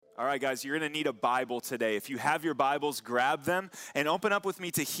All right, guys, you're going to need a Bible today. If you have your Bibles, grab them and open up with me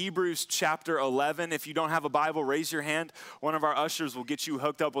to Hebrews chapter 11. If you don't have a Bible, raise your hand. One of our ushers will get you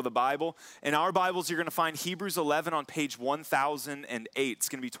hooked up with a Bible. In our Bibles, you're going to find Hebrews 11 on page 1008. It's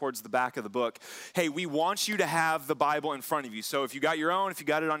going to be towards the back of the book. Hey, we want you to have the Bible in front of you. So if you got your own, if you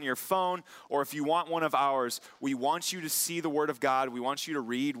got it on your phone, or if you want one of ours, we want you to see the Word of God. We want you to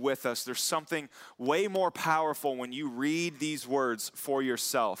read with us. There's something way more powerful when you read these words for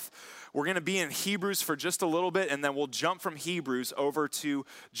yourself. We're going to be in Hebrews for just a little bit, and then we'll jump from Hebrews over to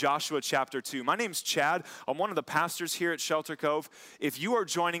Joshua chapter 2. My name's Chad. I'm one of the pastors here at Shelter Cove. If you are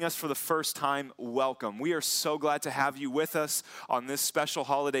joining us for the first time, welcome. We are so glad to have you with us on this special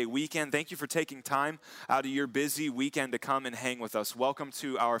holiday weekend. Thank you for taking time out of your busy weekend to come and hang with us. Welcome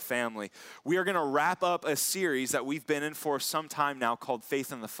to our family. We are going to wrap up a series that we've been in for some time now called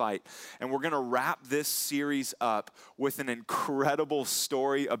Faith in the Fight, and we're going to wrap this series up with an incredible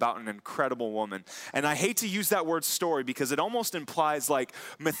story about an incredible woman. And I hate to use that word story because it almost implies like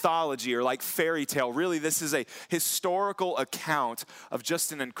mythology or like fairy tale. Really, this is a historical account of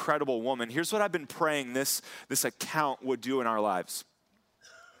just an incredible woman. Here's what I've been praying this account would do in our lives.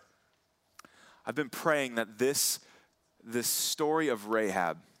 I've been praying that this story of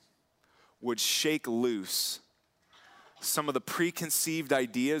Rahab would shake loose some of the preconceived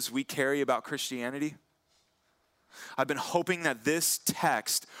ideas we carry about Christianity. I've been hoping that this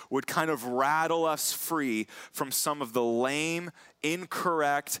text would kind of rattle us free from some of the lame,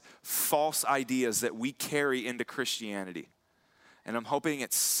 incorrect, false ideas that we carry into Christianity. And I'm hoping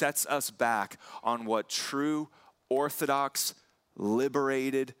it sets us back on what true, orthodox,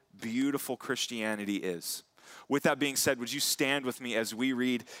 liberated, beautiful Christianity is. With that being said, would you stand with me as we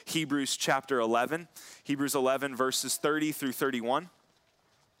read Hebrews chapter 11, Hebrews 11 verses 30 through 31.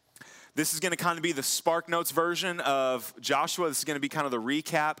 This is going to kind of be the Spark Notes version of Joshua. This is going to be kind of the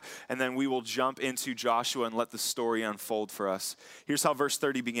recap, and then we will jump into Joshua and let the story unfold for us. Here's how verse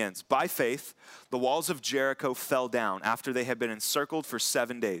 30 begins. By faith, the walls of Jericho fell down after they had been encircled for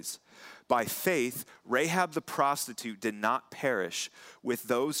 7 days. By faith, Rahab the prostitute did not perish with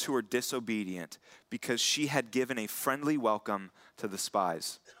those who were disobedient because she had given a friendly welcome to the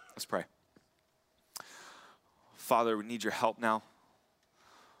spies. Let's pray. Father, we need your help now.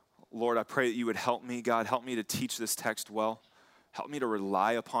 Lord, I pray that you would help me. God, help me to teach this text well. Help me to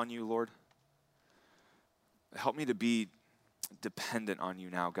rely upon you, Lord. Help me to be dependent on you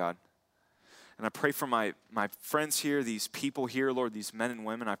now, God. And I pray for my friends here, these people here, Lord, these men and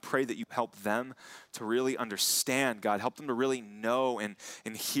women. I pray that you help them to really understand, God. Help them to really know and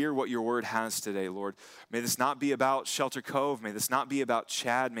hear what your word has today, Lord. May this not be about Shelter Cove. May this not be about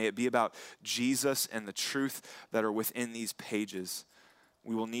Chad. May it be about Jesus and the truth that are within these pages.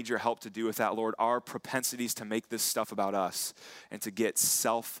 We will need your help to do with that, Lord. Our propensities to make this stuff about us and to get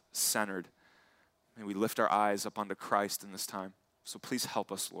self-centered. May we lift our eyes up onto Christ in this time. So please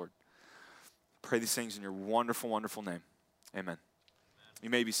help us, Lord. Pray these things in your wonderful, wonderful name. Amen.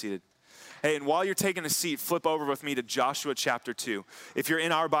 You may be seated. Hey, and while you're taking a seat, flip over with me to Joshua chapter 2. If you're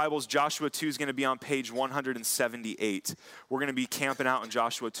in our Bibles, Joshua 2 is going to be on page 178. We're going to be camping out in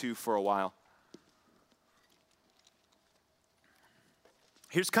Joshua 2 for a while.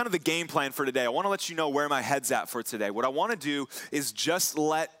 Here's kind of the game plan for today. I want to let you know where my head's at for today. What I want to do is just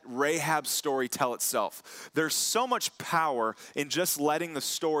let Rahab's story tell itself. There's so much power in just letting the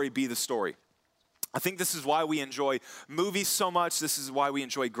story be the story. I think this is why we enjoy movies so much. This is why we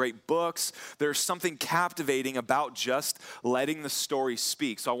enjoy great books. There's something captivating about just letting the story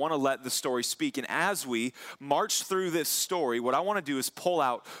speak. So I want to let the story speak. And as we march through this story, what I want to do is pull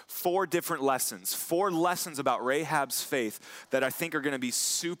out 4 different lessons, 4 lessons about Rahab's faith that I think are going to be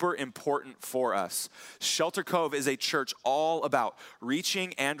super important for us. Shelter Cove is a church all about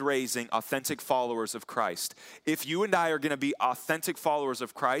reaching and raising authentic followers of Christ. If you and I are going to be authentic followers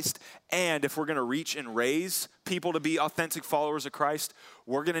of Christ, and if we're going to reach and raise people to be authentic followers of Christ,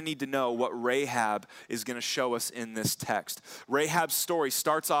 we're going to need to know what Rahab is going to show us in this text. Rahab's story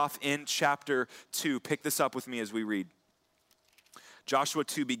starts off in chapter 2. Pick this up with me as we read. Joshua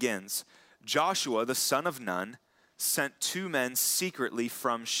 2 begins. Joshua, the son of Nun, sent 2 men secretly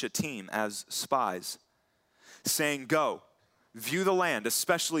from Shittim as spies, saying, "Go, view the land,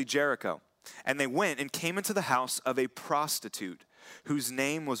 especially Jericho." And they went and came into the house of a prostitute whose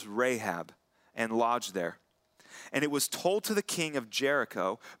name was Rahab, and lodged there. And it was told to the king of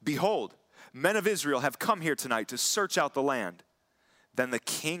Jericho, "Behold, men of Israel have come here tonight to search out the land." Then the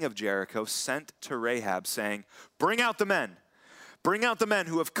king of Jericho sent to Rahab, saying, Bring out the men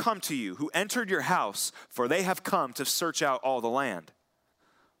who have come to you, who entered your house, for they have come to search out all the land."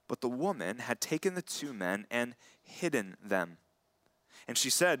 But the woman had taken the 2 men and hidden them. And she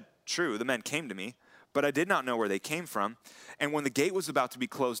said, true, the men came to me, but I did not know where they came from. And when the gate was about to be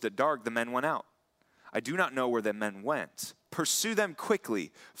closed at dark, the men went out. I do not know where the men went. Pursue them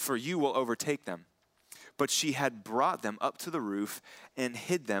quickly, for you will overtake them. But she had brought them up to the roof and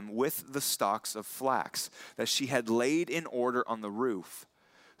hid them with the stalks of flax that she had laid in order on the roof.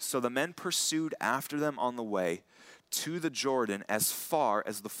 So the men pursued after them on the way to the Jordan as far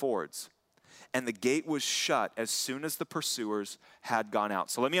as the fords. And the gate was shut as soon as the pursuers had gone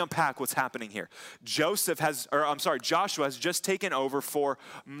out. So let me unpack what's happening here. Joshua has just taken over for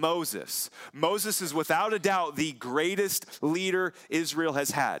Moses. Moses is without a doubt the greatest leader Israel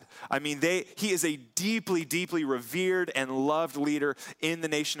has had. I mean, he is a deeply, deeply revered and loved leader in the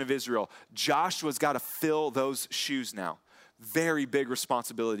nation of Israel. Joshua's got to fill those shoes now. Very big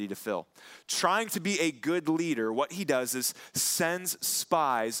responsibility to fill. Trying to be a good leader, what he does is sends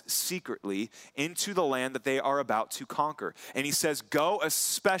spies secretly into the land that they are about to conquer. And he says, go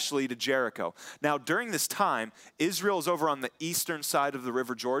especially to Jericho. Now, during this time, Israel is over on the eastern side of the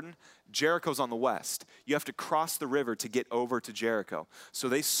River Jordan. Jericho's on the west. You have to cross the river to get over to Jericho. So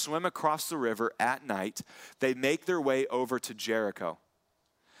they swim across the river at night. They make their way over to Jericho.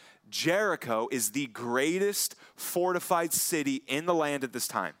 Jericho is the greatest fortified city in the land at this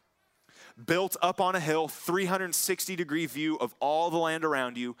time. Built up on a hill, 360-degree view of all the land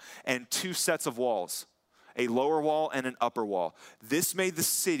around you, and two sets of walls, a lower wall and an upper wall. This made the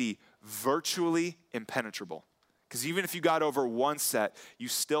city virtually impenetrable, because even if you got over one set, you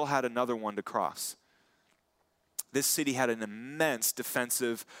still had another one to cross. This city had an immense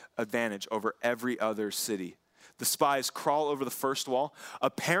defensive advantage over every other city. The spies crawl over the first wall.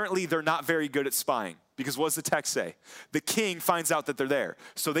 Apparently, they're not very good at spying, because what does the text say? The king finds out that they're there.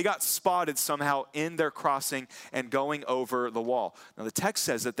 So they got spotted somehow in their crossing and going over the wall. Now, the text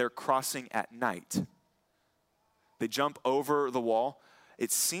says that they're crossing at night. They jump over the wall.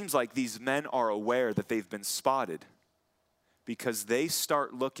 It seems like these men are aware that they've been spotted, because they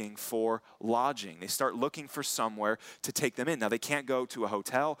start looking for lodging. They start looking for somewhere to take them in. Now, they can't go to a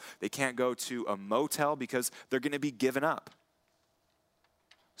hotel. They can't go to a motel because they're going to be given up.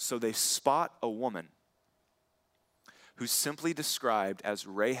 So they spot a woman who's simply described as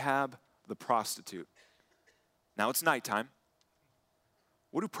Rahab the prostitute. Now, it's nighttime.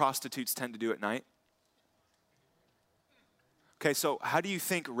 What do prostitutes tend to do at night? Okay, so how do you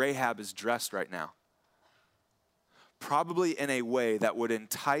think Rahab is dressed right now? Probably in a way that would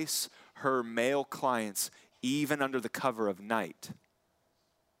entice her male clients even under the cover of night.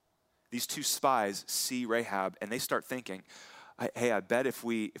 These two spies see Rahab and they start thinking, hey, I bet if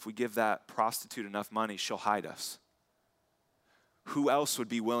we give that prostitute enough money, she'll hide us. Who else would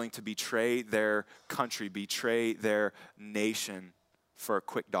be willing to betray their country, betray their nation for a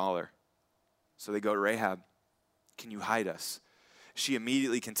quick dollar? So they go to Rahab, can you hide us? She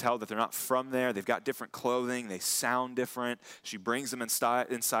immediately can tell that they're not from there. They've got different clothing. They sound different. She brings them inside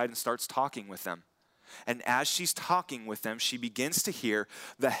and starts talking with them. And as she's talking with them, she begins to hear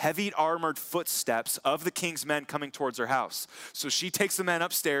the heavy armored footsteps of the king's men coming towards her house. So she takes the men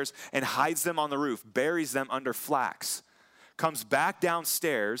upstairs and hides them on the roof, buries them under flax, comes back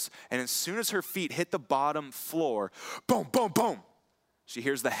downstairs, and as soon as her feet hit the bottom floor, boom, boom, boom, she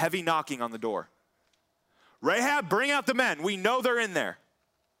hears the heavy knocking on the door. Rahab, bring out the men. We know they're in there.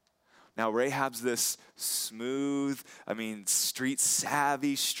 Now, Rahab's this smooth, street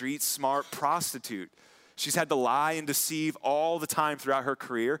savvy, street smart prostitute. She's had to lie and deceive all the time throughout her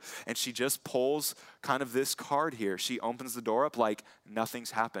career, and she just pulls kind of this card here. She opens the door up like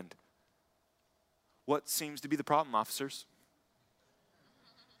nothing's happened. What seems to be the problem, officers?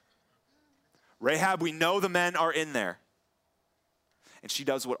 Rahab, we know the men are in there. And she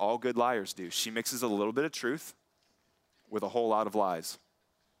does what all good liars do. She mixes a little bit of truth with a whole lot of lies.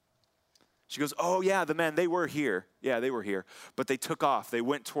 She goes, oh yeah, the men, they were here. Yeah, they were here. But they took off. They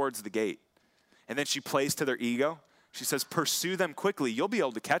went towards the gate. And then she plays to their ego. She says, pursue them quickly. You'll be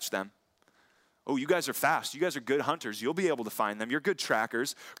able to catch them. Oh, you guys are fast. You guys are good hunters. You'll be able to find them. You're good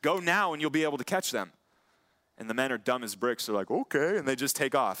trackers. Go now and you'll be able to catch them. And the men are dumb as bricks. They're like, okay. And they just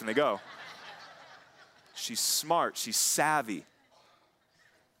take off and they go. She's smart. She's savvy.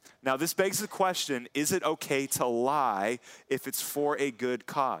 Now, this begs the question, is it okay to lie if it's for a good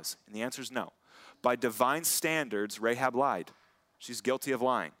cause? And the answer is no. By divine standards, Rahab lied. She's guilty of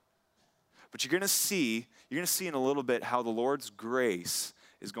lying. But you're going to see in a little bit how the Lord's grace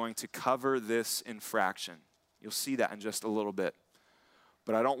is going to cover this infraction. You'll see that in just a little bit.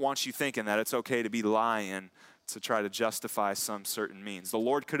 But I don't want you thinking that it's okay to be lying to try to justify some certain means. The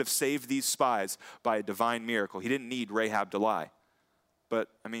Lord could have saved these spies by a divine miracle. He didn't need Rahab to lie. But,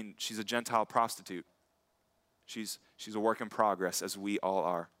 she's a Gentile prostitute. She's a work in progress, as we all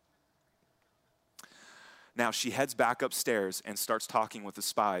are. Now she heads back upstairs and starts talking with the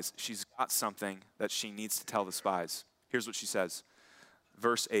spies. She's got something that she needs to tell the spies. Here's what she says.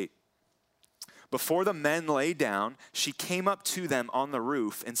 Verse 8. Before the men lay down, she came up to them on the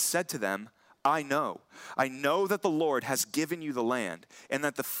roof and said to them, I know that the Lord has given you the land, and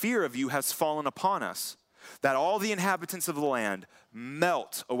that the fear of you has fallen upon us, that all the inhabitants of the land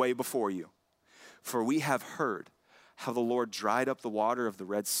melt away before you. For we have heard how the Lord dried up the water of the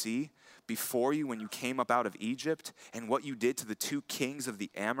Red Sea before you when you came up out of Egypt, and what you did to the 2 kings of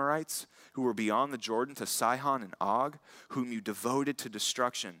the Amorites who were beyond the Jordan, to Sihon and Og, whom you devoted to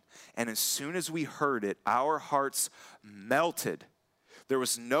destruction. And as soon as we heard it, our hearts melted. There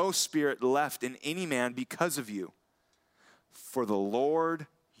was no spirit left in any man because of you. For the Lord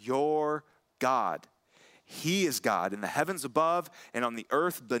your God, he is God in the heavens above and on the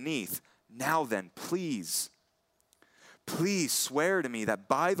earth beneath. Now then, please swear to me that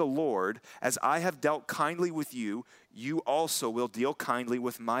by the Lord, as I have dealt kindly with you, you also will deal kindly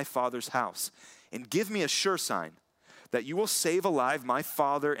with my father's house. And give me a sure sign that you will save alive my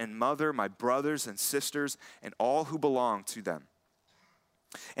father and mother, my brothers and sisters, and all who belong to them,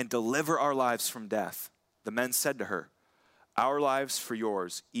 and deliver our lives from death. The men said to her, our lives for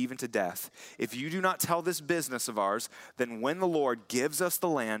yours, even to death. If you do not tell this business of ours, then when the Lord gives us the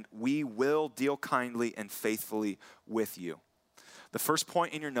land, we will deal kindly and faithfully with you. The first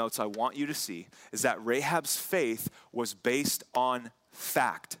point in your notes I want you to see is that Rahab's faith was based on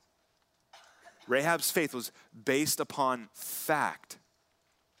fact. Rahab's faith was based upon fact.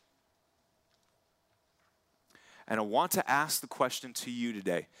 And I want to ask the question to you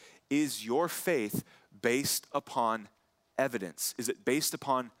today, is your faith based upon evidence? Is it based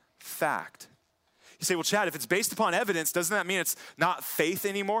upon fact? You say, well, Chad, if it's based upon evidence, doesn't that mean it's not faith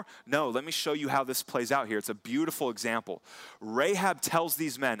anymore? No, let me show you how this plays out here. It's a beautiful example. Rahab tells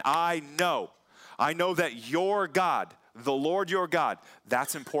these men, I know that your God, the Lord your God,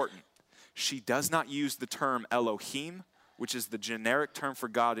 that's important. She does not use the term Elohim, which is the generic term for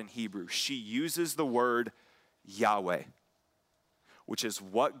God in Hebrew. She uses the word Yahweh, which is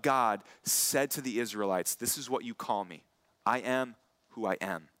what God said to the Israelites. This is what you call me. I am who I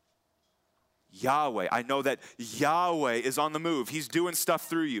am. Yahweh. I know that Yahweh is on the move. He's doing stuff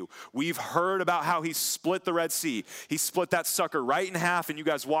through you. We've heard about how he split the Red Sea. He split that sucker right in half and you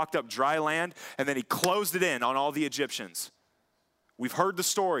guys walked up dry land, and then he closed it in on all the Egyptians. We've heard the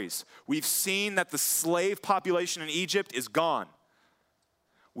stories. We've seen that the slave population in Egypt is gone.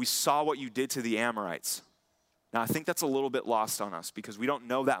 We saw what you did to the Amorites. Now, I think that's a little bit lost on us because we don't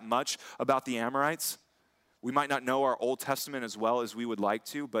know that much about the Amorites. We might not know our Old Testament as well as we would like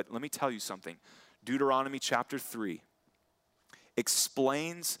to, but let me tell you something. Deuteronomy chapter 3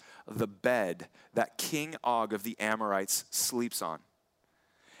 explains the bed that King Og of the Amorites sleeps on.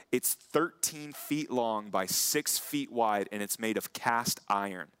 It's 13 feet long by 6 feet wide, and it's made of cast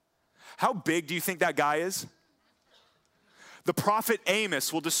iron. How big do you think that guy is? The prophet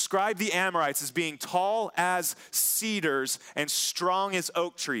Amos will describe the Amorites as being tall as cedars and strong as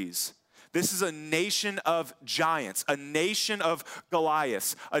oak trees. This is a nation of giants, a nation of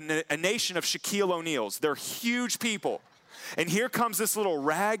Goliaths, a nation of Shaquille O'Neals. They're huge people. And here comes this little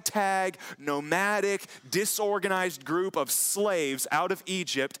ragtag, nomadic, disorganized group of slaves out of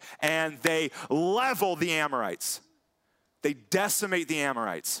Egypt, and they level the Amorites. They decimate the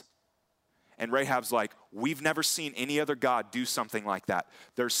Amorites. And Rahab's like, we've never seen any other God do something like that.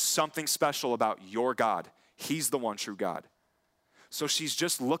 There's something special about your God. He's the one true God. So she's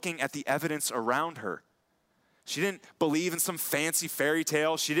just looking at the evidence around her. She didn't believe in some fancy fairy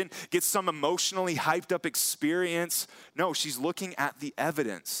tale. She didn't get some emotionally hyped up experience. No, she's looking at the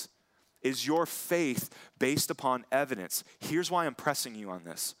evidence. Is your faith based upon evidence? Here's why I'm pressing you on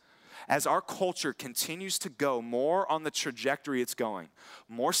this. As our culture continues to go more on the trajectory it's going,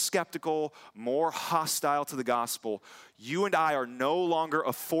 more skeptical, more hostile to the gospel, you and I are no longer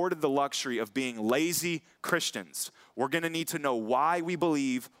afforded the luxury of being lazy Christians. We're going to need to know why we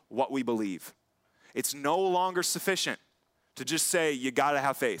believe what we believe. It's no longer sufficient to just say, you got to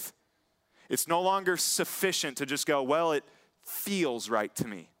have faith. It's no longer sufficient to just go, well, it feels right to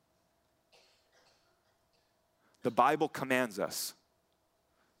me. The Bible commands us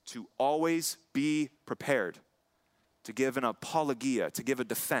to always be prepared, to give an apologia, to give a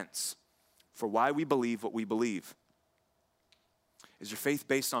defense for why we believe what we believe. Is your faith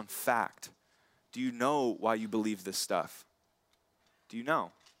based on fact? Do you know why you believe this stuff? Do you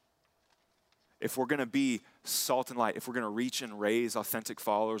know? If we're going to be salt and light, if we're going to reach and raise authentic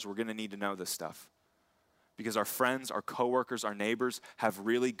followers, we're going to need to know this stuff. because our friends, our coworkers, our neighbors have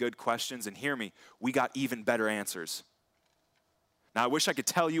really good questions. And hear me, we got even better answers. Now, I wish I could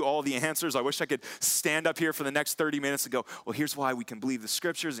tell you all the answers. I wish I could stand up here for the next 30 minutes and go, well, here's why we can believe the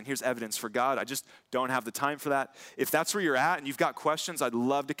scriptures and here's evidence for God. I just don't have the time for that. If that's where you're at and you've got questions, I'd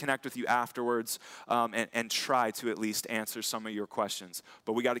love to connect with you afterwards and try to at least answer some of your questions.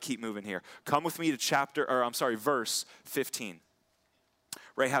 But we got to keep moving here. Come with me to verse 15.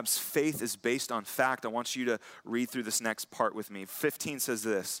 Rahab's faith is based on fact. I want you to read through this next part with me. 15 says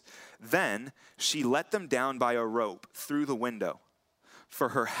this, then she let them down by a rope through the window, for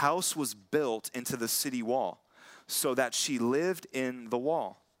her house was built into the city wall, so that she lived in the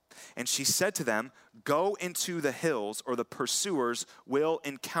wall. And she said to them, go into the hills, or the pursuers will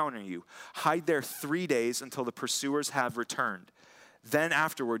encounter you. Hide there 3 days until the pursuers have returned. Then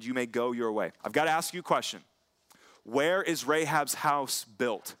afterward you may go your way. I've got to ask you a question. Where is Rahab's house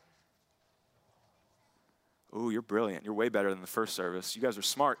built? Oh, you're brilliant. You're way better than the first service. You guys are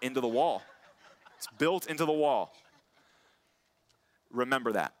smart. Into the wall. It's built into the wall.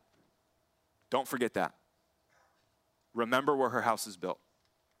 Remember that. Don't forget that. Remember where her house is built.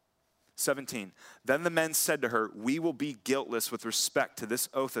 17, then the men said to her, we will be guiltless with respect to this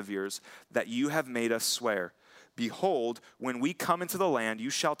oath of yours that you have made us swear. Behold, when we come into the land, you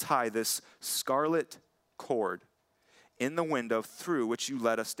shall tie this scarlet cord in the window through which you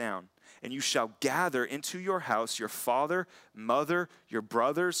let us down. And you shall gather into your house your father, mother, your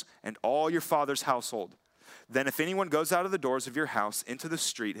brothers, and all your father's household. Then if anyone goes out of the doors of your house into the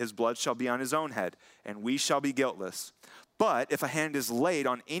street, his blood shall be on his own head, and we shall be guiltless. But if a hand is laid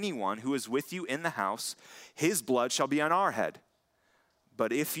on anyone who is with you in the house, his blood shall be on our head.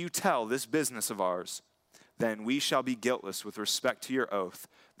 But if you tell this business of ours, then we shall be guiltless with respect to your oath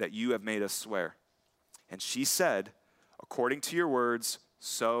that you have made us swear. And she said, according to your words,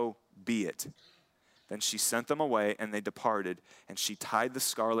 so be it. Then she sent them away, and they departed, and she tied the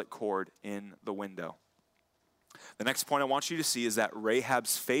scarlet cord in the window. The next point I want you to see is that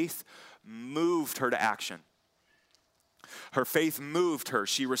Rahab's faith moved her to action. Her faith moved her.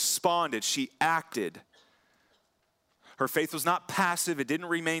 She responded. She acted. Her faith was not passive. It didn't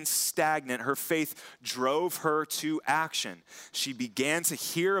remain stagnant. Her faith drove her to action. She began to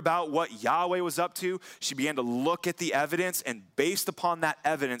hear about what Yahweh was up to. She began to look at the evidence, and based upon that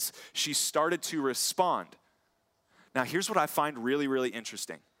evidence, she started to respond. Now, here's what I find really, really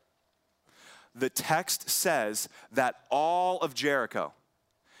interesting. The text says that all of Jericho,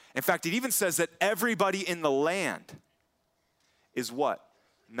 in fact, it even says that everybody in the land is what?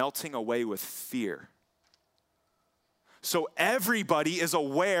 Melting away with fear. So everybody is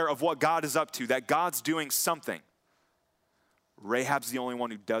aware of what God is up to, that God's doing something. Rahab's the only one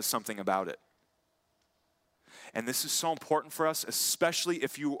who does something about it. And this is so important for us, especially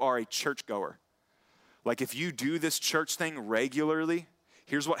if you are a churchgoer. Like if you do this church thing regularly,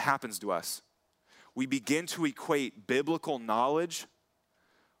 here's what happens to us. We begin to equate biblical knowledge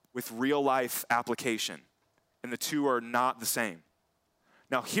with real life application, and the two are not the same.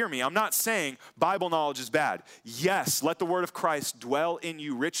 Now hear me, I'm not saying Bible knowledge is bad. Yes, let the word of Christ dwell in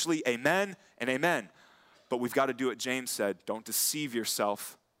you richly, amen and amen. But we've got to do what James said, don't deceive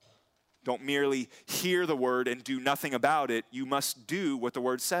yourself. Don't merely hear the word and do nothing about it. You must do what the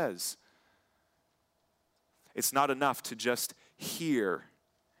word says. It's not enough to just hear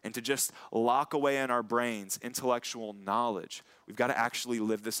and to just lock away in our brains intellectual knowledge. We've got to actually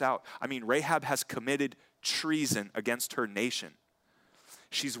live this out. I mean, Rahab has committed treason against her nation.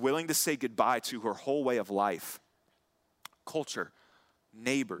 She's willing to say goodbye to her whole way of life, culture,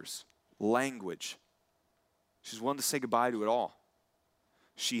 neighbors, language. She's willing to say goodbye to it all.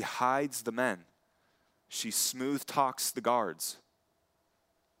 She hides the men. She smooth talks the guards.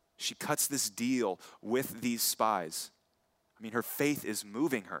 She cuts this deal with these spies. I mean, her faith is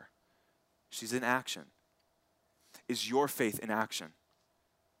moving her. She's in action. Is your faith in action?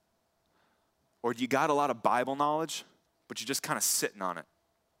 Or do you got a lot of Bible knowledge, but you're just kind of sitting on it?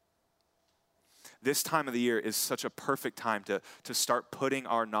 This time of the year is such a perfect time to start putting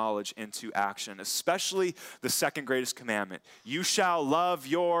our knowledge into action, especially the second greatest commandment. You shall love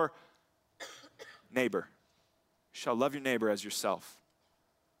your neighbor. You shall love your neighbor as yourself.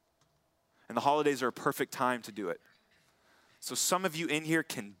 And the holidays are a perfect time to do it. So some of you in here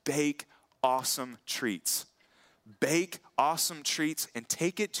can bake awesome treats. Bake awesome treats and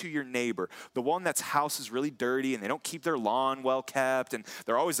take it to your neighbor. The one that's house is really dirty and they don't keep their lawn well kept and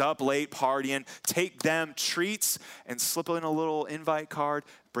they're always up late partying. Take them treats and slip in a little invite card.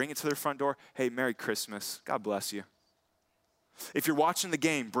 Bring it to their front door. Hey, Merry Christmas. God bless you. If you're watching the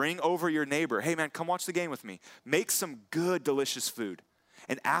game, bring over your neighbor. Hey, man, come watch the game with me. Make some good, delicious food.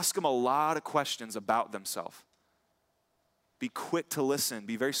 and ask them a lot of questions about themselves. Be quick to listen.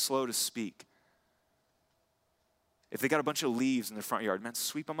 Be very slow to speak. If they got a bunch of leaves in their front yard, man,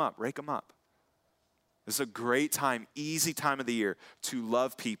 sweep them up, rake them up. This is a great time, easy time of the year to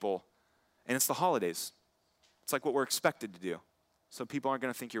love people. And it's the holidays. It's like what we're expected to do. So people aren't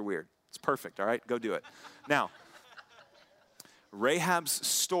going to think you're weird. It's perfect, all right? Go do it. Now, Rahab's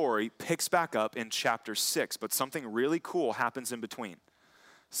story picks back up in chapter 6, but something really cool happens in between.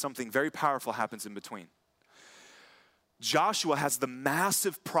 Something very powerful happens in between. Joshua has the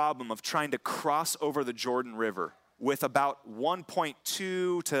massive problem of trying to cross over the Jordan River with about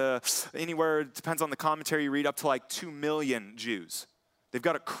 1.2 to anywhere, it depends on the commentary you read, up to like 2 million Jews. They've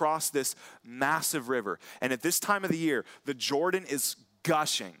got to cross this massive river. And at this time of the year, the Jordan is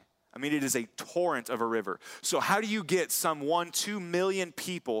gushing. I mean, it is a torrent of a river. So how do you get some 1-2 million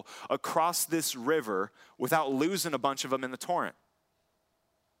people across this river without losing a bunch of them in the torrent?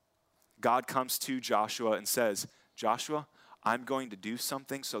 God comes to Joshua and says, Joshua, I'm going to do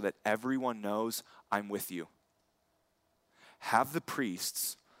something so that everyone knows I'm with you. Have the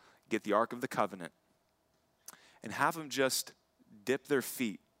priests get the Ark of the Covenant and have them just dip their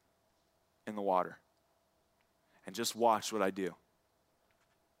feet in the water and just watch what I do.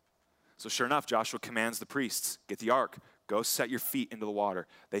 So sure enough, Joshua commands the priests, get the ark, go set your feet into the water.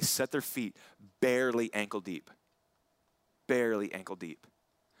 They set their feet barely ankle deep. Barely ankle deep.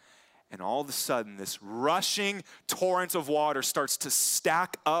 And all of a sudden, this rushing torrent of water starts to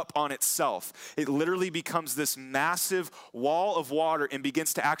stack up on itself. It literally becomes this massive wall of water and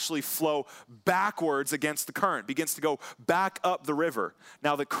begins to actually flow backwards against the current, begins to go back up the river.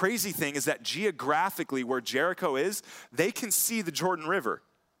 Now, the crazy thing is that geographically, where Jericho is, they can see the Jordan River.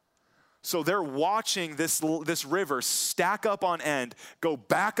 So they're watching this river stack up on end, go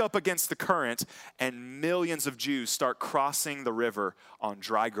back up against the current, and millions of Jews start crossing the river on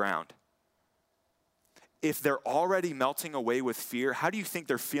dry ground. If they're already melting away with fear, how do you think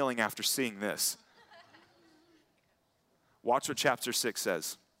they're feeling after seeing this? Watch what chapter 6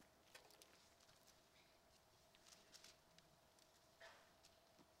 says.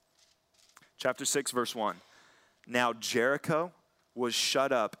 Chapter 6, verse 1. Now Jericho was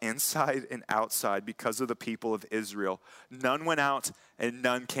shut up inside and outside because of the people of Israel. None went out and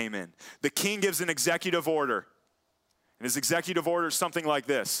none came in. The king gives an executive order. And his executive order is something like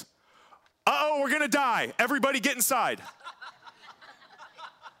this. Uh-oh, we're going to die. Everybody get inside.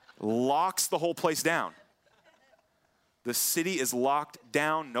 Locks the whole place down. The city is locked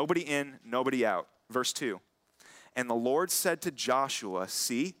down. Nobody in, nobody out. Verse 2. And the Lord said to Joshua,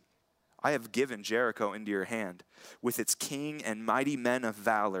 see, I have given Jericho into your hand, with its king and mighty men of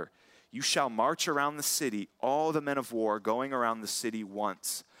valor. You shall march around the city, all the men of war, going around the city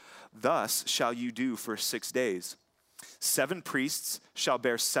once. Thus shall you do for 6 days. 7 priests shall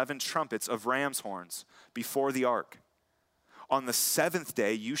bear 7 trumpets of ram's horns before the ark. On the 7th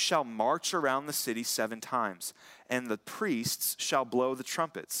day you shall march around the city 7 times, and the priests shall blow the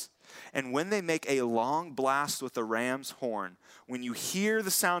trumpets. And when they make a long blast with the ram's horn, when you hear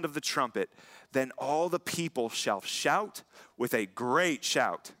the sound of the trumpet, then all the people shall shout with a great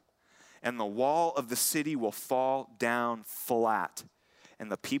shout, and the wall of the city will fall down flat,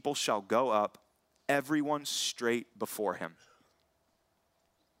 and the people shall go up, everyone straight before him.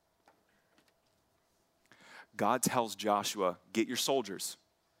 God tells Joshua, get your soldiers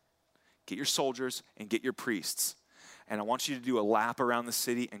and get your priests. And I want you to do a lap around the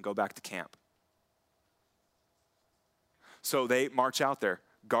city and go back to camp. So they march out there.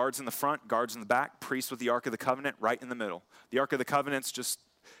 Guards in the front, guards in the back, priests with the Ark of the Covenant right in the middle. The Ark of the Covenant's it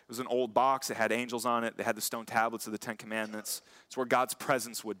was an old box. It had angels on it. They had the stone tablets of the 10 Commandments. It's where God's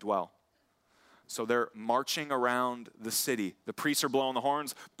presence would dwell. So they're marching around the city. The priests are blowing the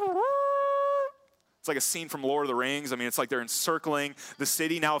horns. It's like a scene from Lord of the Rings. I mean, it's like they're encircling the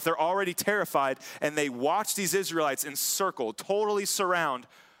city. Now, if they're already terrified and they watch these Israelites encircle, totally surround,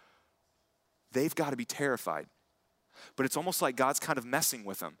 they've got to be terrified. But it's almost like God's kind of messing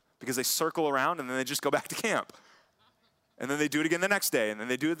with them because they circle around and then they just go back to camp. And then they do it again the next day, and then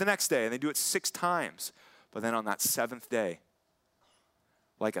they do it the next day, and they do it 6 times. But then on that 7th day,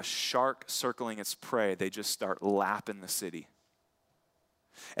 like a shark circling its prey, they just start lapping the city.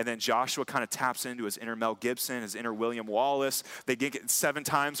 And then Joshua kind of taps into his inner Mel Gibson, his inner William Wallace. They get it 7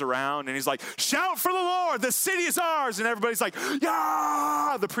 times around, and he's like, shout for the Lord, the city is ours. And everybody's like,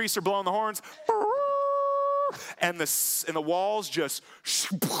 yeah! The priests are blowing the horns. And the walls just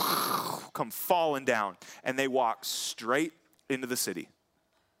come falling down, and they walk straight into the city.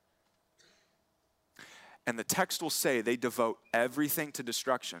 And the text will say they devote everything to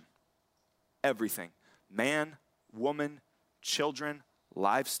destruction. Everything. Man, woman, children,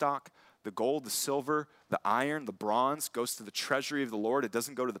 livestock, the gold, the silver, the iron, the bronze goes to the treasury of the Lord. It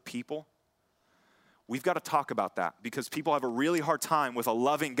doesn't go to the people. We've got to talk about that because people have a really hard time with a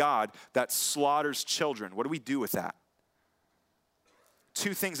loving God that slaughters children. What do we do with that?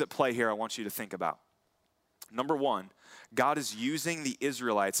 Two things at play here I want you to think about. Number one, God is using the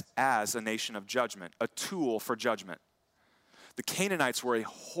Israelites as a nation of judgment, a tool for judgment. The Canaanites were a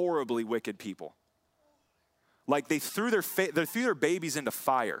horribly wicked people. Like they threw their babies into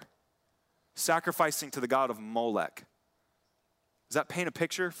fire, sacrificing to the god of Molech. Does that paint a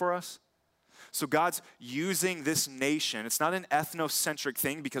picture for us? So God's using this nation. It's not an ethnocentric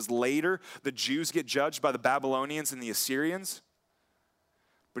thing because later the Jews get judged by the Babylonians and the Assyrians.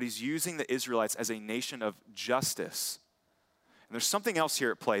 But he's using the Israelites as a nation of justice. And there's something else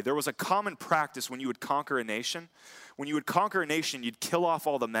here at play. There was a common practice when you would conquer a nation. When you would conquer a nation, you'd kill off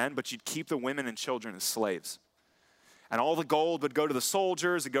all the men, but you'd keep the women and children as slaves. And all the gold would go to the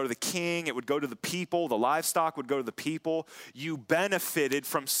soldiers, it'd go to the king, it would go to the people, the livestock would go to the people. You benefited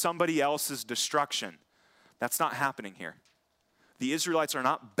from somebody else's destruction. That's not happening here. The Israelites are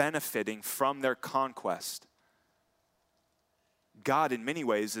not benefiting from their conquest. God, in many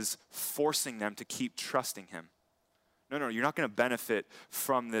ways, is forcing them to keep trusting him. No, you're not going to benefit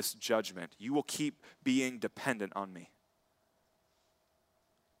from this judgment. You will keep being dependent on me.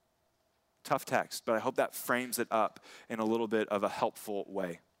 Tough text, but I hope that frames it up in a little bit of a helpful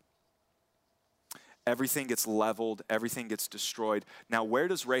way. Everything gets leveled, everything gets destroyed. Now, where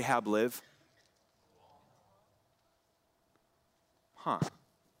does Rahab live?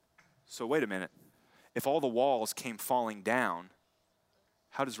 So wait a minute. If all the walls came falling down,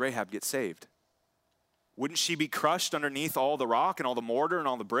 how does Rahab get saved? Wouldn't she be crushed underneath all the rock and all the mortar and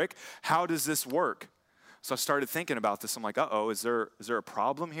all the brick? How does this work? So I started thinking about this. I'm like, is there a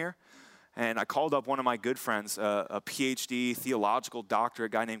problem here? And I called up one of my good friends, a PhD theological doctor, a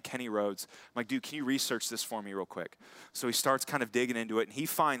guy named Kenny Rhodes. I'm like, dude, can you research this for me real quick? So he starts kind of digging into it, and he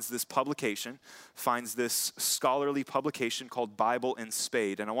finds this scholarly publication called Bible in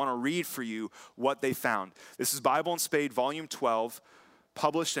Spade. And I want to read for you what they found. This is Bible in Spade, volume 12,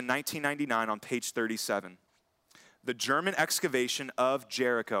 published in 1999 on page 37. The German excavation of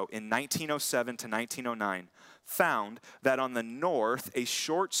Jericho in 1907 to 1909 found that on the north, a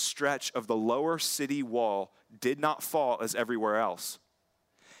short stretch of the lower city wall did not fall as everywhere else.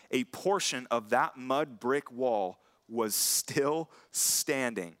 A portion of that mud brick wall was still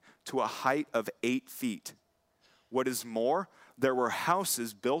standing to a height of 8 feet. What is more, there were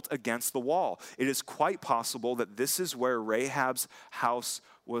houses built against the wall. It is quite possible that this is where Rahab's house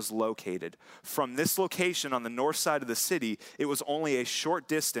was located. From this location on the north side of the city, it was only a short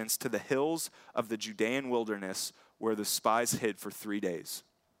distance to the hills of the Judean wilderness where the spies hid for 3 days.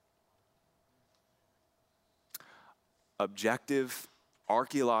 Objective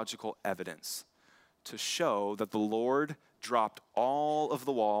archaeological evidence to show that the Lord dropped all of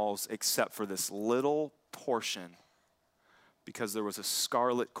the walls except for this little portion because there was a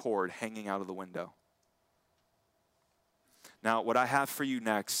scarlet cord hanging out of the window. Now, what I have for you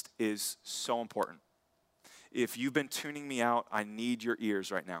next is so important. If you've been tuning me out, I need your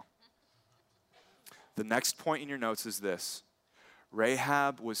ears right now. The next point in your notes is this.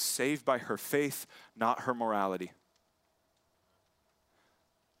 Rahab was saved by her faith, not her morality.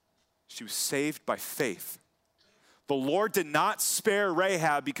 She was saved by faith. The Lord did not spare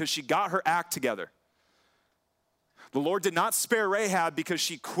Rahab because she got her act together. The Lord did not spare Rahab because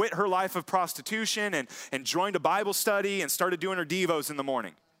she quit her life of prostitution and joined a Bible study and started doing her devos in the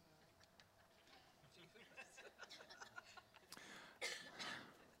morning.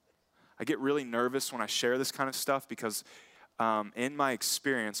 I get really nervous when I share this kind of stuff because in my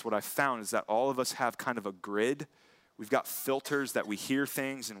experience, what I've found is that all of us have kind of a grid. We've got filters that we hear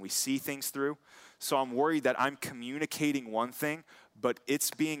things and we see things through. So I'm worried that I'm communicating one thing, but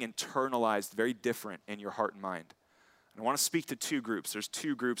it's being internalized very different in your heart and mind. And I want to speak to two groups. There's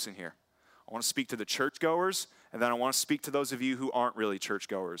two groups in here. I want to speak to the churchgoers, and then I want to speak to those of you who aren't really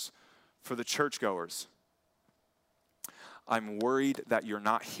churchgoers. For the churchgoers, I'm worried that you're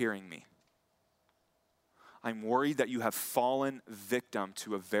not hearing me. I'm worried that you have fallen victim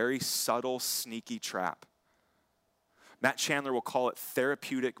to a very subtle, sneaky trap. Matt Chandler will call it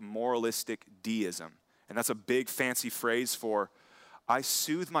therapeutic, moralistic deism. And that's a big, fancy phrase for, I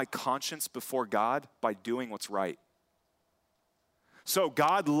soothe my conscience before God by doing what's right. So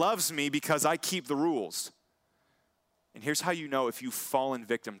God loves me because I keep the rules. And here's how you know if you've fallen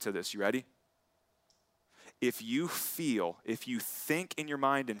victim to this. You ready? If you think in your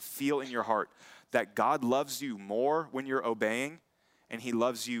mind and feel in your heart that God loves you more when you're obeying and he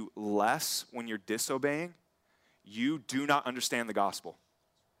loves you less when you're disobeying, you do not understand the gospel.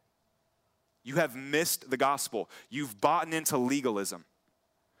 You have missed the gospel. You've bought into legalism.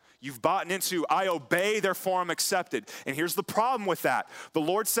 You've bought into, I obey, therefore I'm accepted. And here's the problem with that. The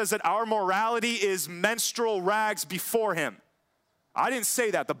Lord says that our morality is menstrual rags before him. I didn't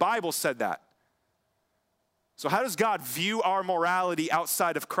say that. The Bible said that. So how does God view our morality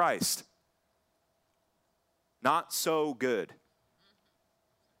outside of Christ? Not so good.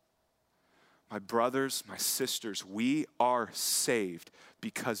 My brothers, my sisters, we are saved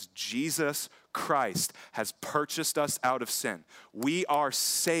because Jesus Christ has purchased us out of sin. We are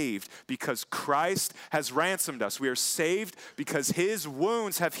saved because Christ has ransomed us. We are saved because his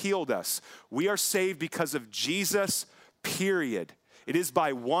wounds have healed us. We are saved because of Jesus, period. It is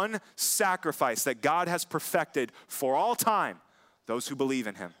by one sacrifice that God has perfected for all time those who believe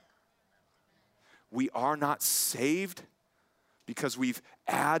in him. We are not saved because we've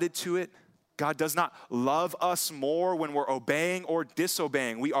added to it. God does not love us more when we're obeying or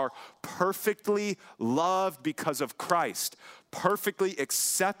disobeying. We are perfectly loved because of Christ, perfectly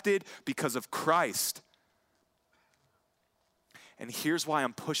accepted because of Christ. And here's why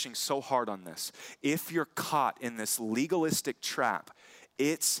I'm pushing so hard on this. If you're caught in this legalistic trap,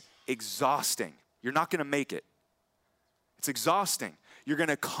 it's exhausting. You're not going to make it. It's exhausting. You're going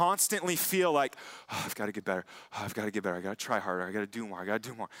to constantly feel like, oh, I've got to get better. Oh, I've got to get better. I got to try harder. I got to do more. I got to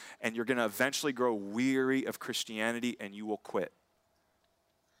do more. And you're going to eventually grow weary of Christianity and you will quit.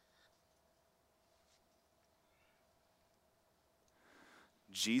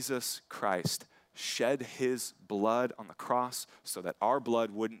 Jesus Christ shed his blood on the cross so that our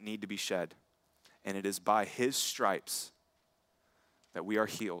blood wouldn't need to be shed. And it is by his stripes that we are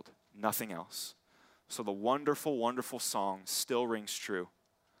healed, nothing else. So the wonderful, wonderful song still rings true.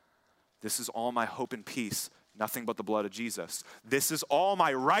 This is all my hope and peace, nothing but the blood of Jesus. This is all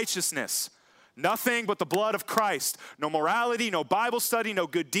my righteousness, nothing but the blood of Christ. No morality, no Bible study, no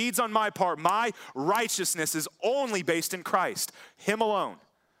good deeds on my part. My righteousness is only based in Christ, him alone.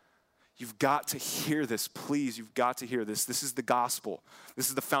 You've got to hear this, please. You've got to hear this. This is the gospel. This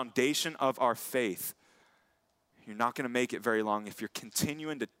is the foundation of our faith. You're not going to make it very long if you're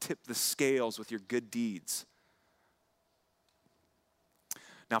continuing to tip the scales with your good deeds.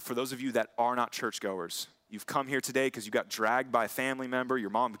 Now, for those of you that are not churchgoers, you've come here today because you got dragged by a family member, your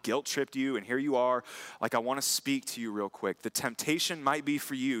mom guilt-tripped you, and here you are. Like, I want to speak to you real quick. The temptation might be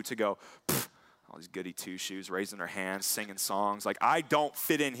for you to go, all these goody two-shoes, raising their hands, singing songs. Like, I don't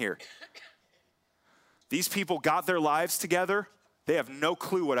fit in here. These people got their lives together. They have no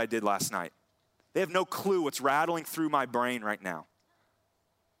clue what I did last night. They have no clue what's rattling through my brain right now.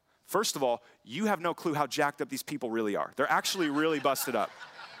 First of all, you have no clue how jacked up these people really are. They're actually really busted up,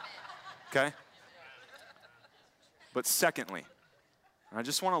 okay? But secondly, and I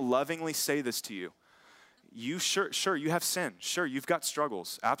just want to lovingly say this to you. You sure, you have sin. Sure, you've got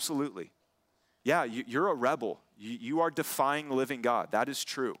struggles, absolutely. Yeah, you're a rebel. You are defying the living God. That is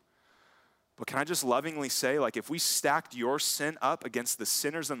true. But can I just lovingly say, like, if we stacked your sin up against the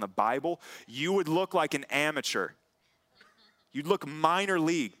sinners in the Bible, you would look like an amateur. You'd look minor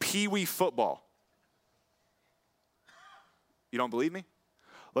league, pee-wee football. You don't believe me?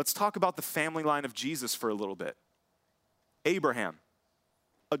 Let's talk about the family line of Jesus for a little bit. Abraham,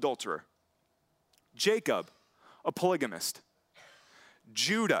 adulterer. Jacob, a polygamist.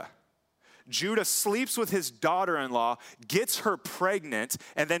 Judah sleeps with his daughter-in-law, gets her pregnant,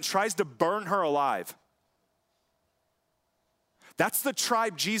 and then tries to burn her alive. That's the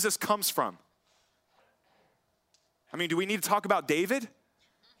tribe Jesus comes from. I mean, do we need to talk about David?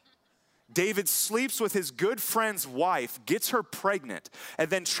 David sleeps with his good friend's wife, gets her pregnant, and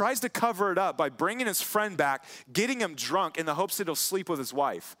then tries to cover it up by bringing his friend back, getting him drunk in the hopes that he'll sleep with his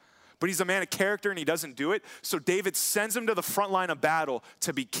wife. But he's a man of character and he doesn't do it, so David sends him to the front line of battle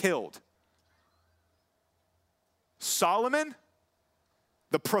to be killed. Solomon,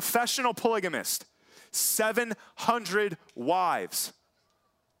 the professional polygamist, 700 wives.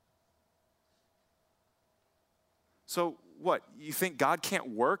 So what, you think God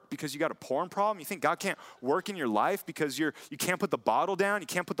can't work because you got a porn problem? You think God can't work in your life because you can't put the bottle down, you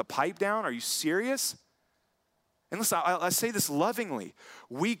can't put the pipe down? Are you serious? And listen, I say this lovingly.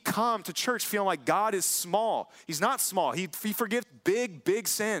 We come to church feeling like God is small. He's not small. He forgives big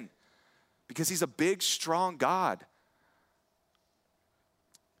sin because he's a big, strong God.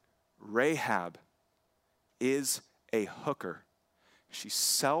 Rahab is a hooker. She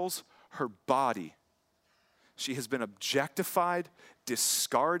sells her body. She has been objectified,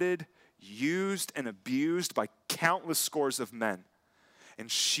 discarded, used, and abused by countless scores of men.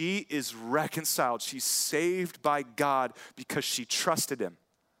 And she is reconciled. She's saved by God because she trusted him.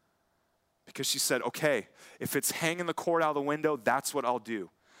 because she said, okay, if it's hanging the cord out of the window, that's what I'll do.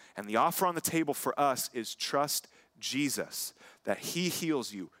 And the offer on the table for us is trust Jesus, that he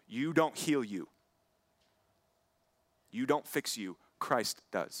heals you. You don't heal you. You don't fix you. Christ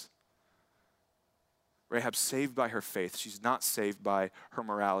does. Rahab's saved by her faith. She's not saved by her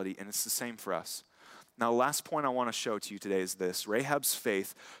morality, and it's the same for us. Now, the last point I want to show to you today is this. Rahab's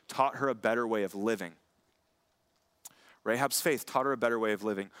faith taught her a better way of living. Rahab's faith taught her a better way of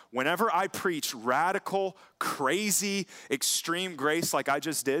living. Whenever I preach radical, crazy, extreme grace like I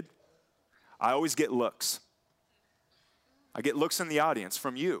just did, I always get looks. I get looks in the audience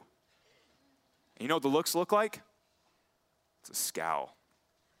from you. And you know what the looks look like? It's a scowl.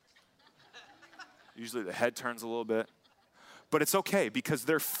 Usually the head turns a little bit. But it's okay because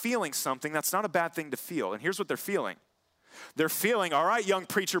they're feeling something that's not a bad thing to feel. And here's what they're feeling. They're feeling, all right, young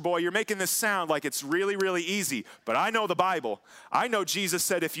preacher boy, you're making this sound like it's really, really easy. But I know the Bible. I know Jesus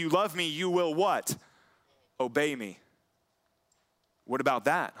said, if you love me, you will what? Obey me. What about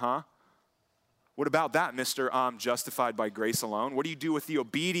that, huh? What about that, Mr. I'm justified by grace alone? What do you do with the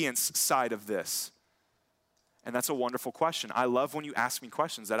obedience side of this? And that's a wonderful question. I love when you ask me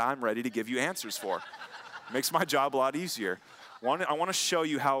questions that I'm ready to give you answers for. It makes my job a lot easier. I want to show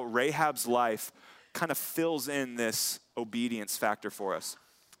you how Rahab's life kind of fills in this obedience factor for us.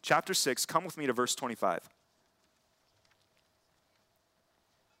 Chapter 6, come with me to verse 25.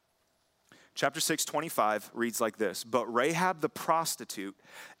 Chapter 6, 25 reads like this. But Rahab the prostitute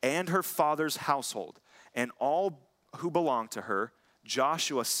and her father's household and all who belonged to her,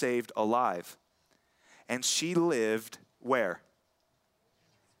 Joshua saved alive. And she lived where?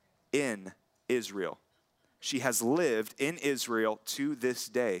 In Israel. She has lived in Israel to this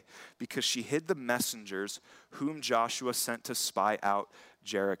day because she hid the messengers whom Joshua sent to spy out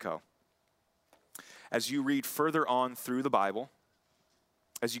Jericho. As you read further on through the Bible,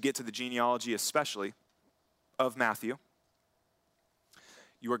 as you get to the genealogy especially of Matthew,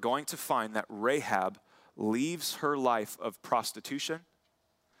 you are going to find that Rahab leaves her life of prostitution,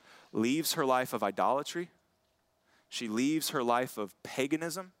 leaves her life of idolatry. She leaves her life of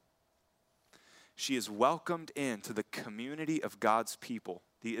paganism. She is welcomed into the community of God's people,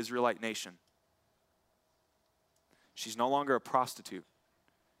 the Israelite nation. She's no longer a prostitute.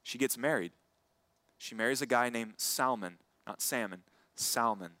 She gets married. She marries a guy named Salmon, not Salmon,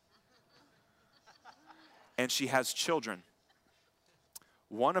 Salmon. And she has children.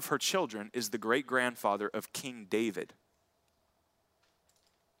 One of her children is the great-grandfather of King David.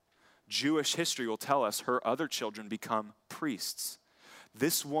 Jewish history will tell us her other children become priests.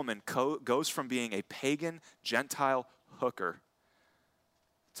 This woman goes from being a pagan Gentile hooker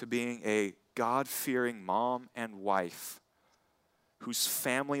to being a God-fearing mom and wife whose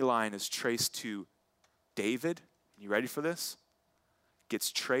family line is traced to David. You ready for this?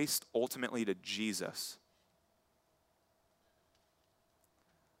 Gets traced ultimately to Jesus.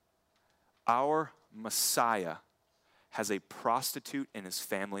 Our Messiah has a prostitute in his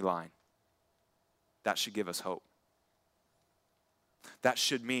family line. That should give us hope. That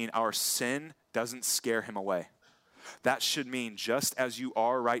should mean our sin doesn't scare him away. That should mean just as you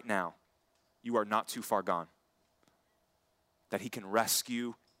are right now, you are not too far gone. That he can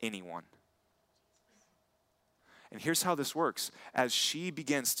rescue anyone. And here's how this works. As she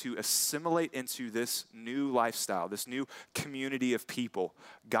begins to assimilate into this new lifestyle, this new community of people,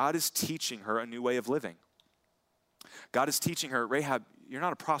 God is teaching her a new way of living. God is teaching her, Rahab, you're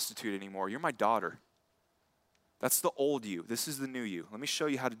not a prostitute anymore. You're my daughter. That's the old you. This is the new you. Let me show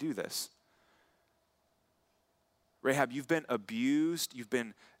you how to do this. Rahab, you've been abused. You've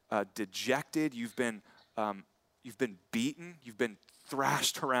been dejected. You've been beaten. You've been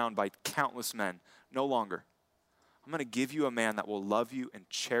thrashed around by countless men. No longer. I'm going to give you a man that will love you and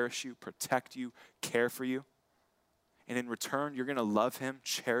cherish you, protect you, care for you. And in return, you're going to love him,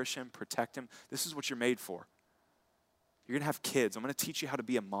 cherish him, protect him. This is what you're made for. You're going to have kids. I'm going to teach you how to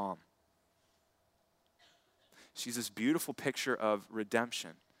be a mom. She's this beautiful picture of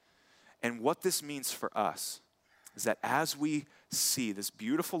redemption. And what this means for us is that as we see this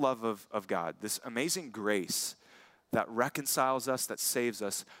beautiful love of God, this amazing grace that reconciles us, that saves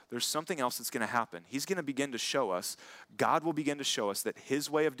us, there's something else that's going to happen. He's going to begin to show us, God will begin to show us that his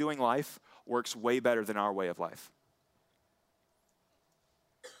way of doing life works way better than our way of life.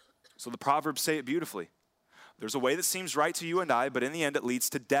 So the Proverbs say it beautifully. There's a way that seems right to you and I, but in the end it leads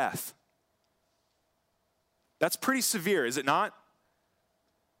to death. That's pretty severe, is it not?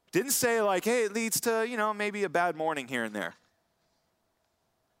 Didn't say like, hey, it leads to, maybe a bad morning here and there.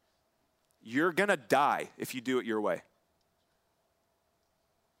 You're going to die if you do it your way.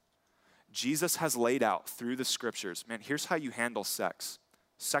 Jesus has laid out through the scriptures, man, here's how you handle sex.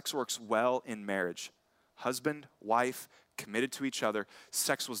 Sex works well in marriage. Husband, wife, committed to each other.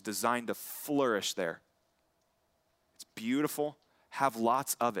 Sex was designed to flourish there. It's beautiful. Have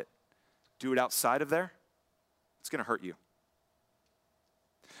lots of it. Do it outside of there, it's going to hurt you.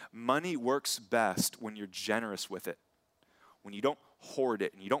 Money works best when you're generous with it. When you don't hoard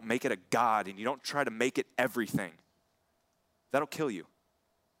it and you don't make it a god and you don't try to make it everything. That'll kill you.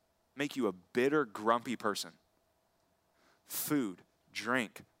 Make you a bitter, grumpy person. Food,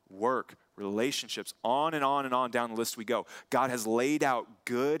 drink, work, relationships, on and on and on down the list we go. God has laid out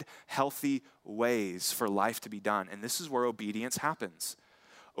good, healthy ways for life to be done. And this is where obedience happens.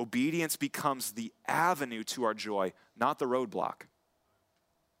 Obedience becomes the avenue to our joy, not the roadblock.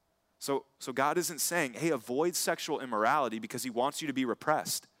 So God isn't saying, hey, avoid sexual immorality because he wants you to be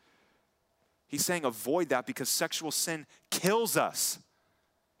repressed. He's saying avoid that because sexual sin kills us.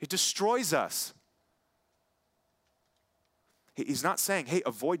 It destroys us. He's not saying, hey,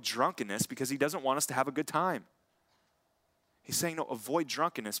 avoid drunkenness because he doesn't want us to have a good time. He's saying, no, avoid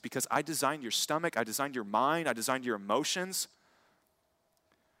drunkenness because I designed your stomach, I designed your mind, I designed your emotions.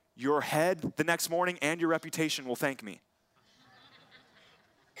 Your head the next morning and your reputation will thank me.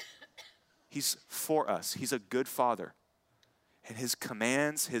 He's for us. He's a good father. And his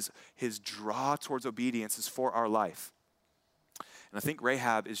commands, his draw towards obedience is for our life. And I think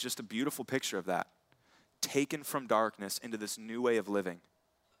Rahab is just a beautiful picture of that. Taken from darkness into this new way of living.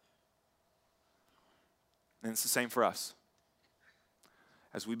 And it's the same for us.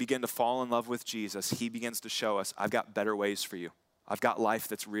 As we begin to fall in love with Jesus, he begins to show us, I've got better ways for you. I've got life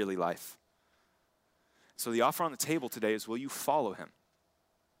that's really life. So the offer on the table today is, will you follow him?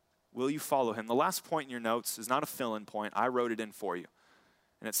 Will you follow him? The last point in your notes is not a fill-in point. I wrote it in for you.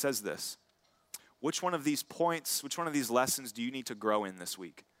 And it says this. Which one of these points, which one of these lessons do you need to grow in this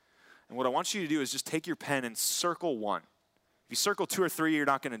week? And what I want you to do is just take your pen and circle one. If you circle 2 or 3, you're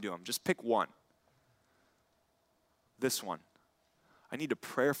not going to do them. Just pick one. This one. I need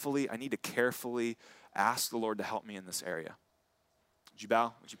to carefully ask the Lord to help me in this area. Would you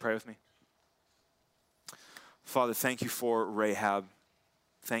bow? Would you pray with me? Father, thank you for Rahab.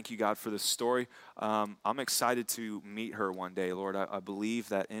 Thank you, God, for this story. I'm excited to meet her one day, Lord. I believe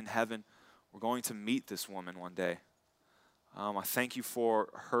that in heaven, we're going to meet this woman one day. I thank you for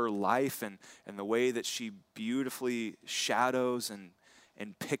her life and the way that she beautifully shadows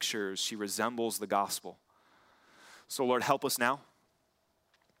and pictures. She resembles the gospel. So, Lord, help us now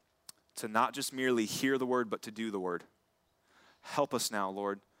to not just merely hear the word, but to do the word. Help us now,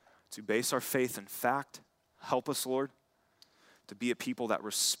 Lord, to base our faith in fact. Help us, Lord, to be a people that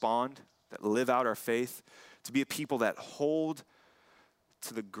respond, that live out our faith, to be a people that hold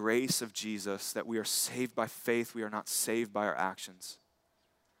to the grace of Jesus, that we are saved by faith, we are not saved by our actions.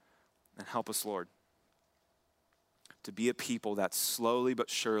 And help us, Lord, to be a people that slowly but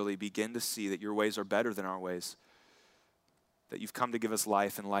surely begin to see that your ways are better than our ways, that you've come to give us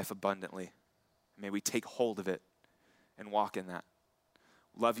life and life abundantly. May we take hold of it and walk in that.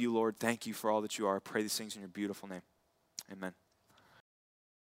 Love you, Lord. Thank you for all that you are. I pray these things in your beautiful name. Amen.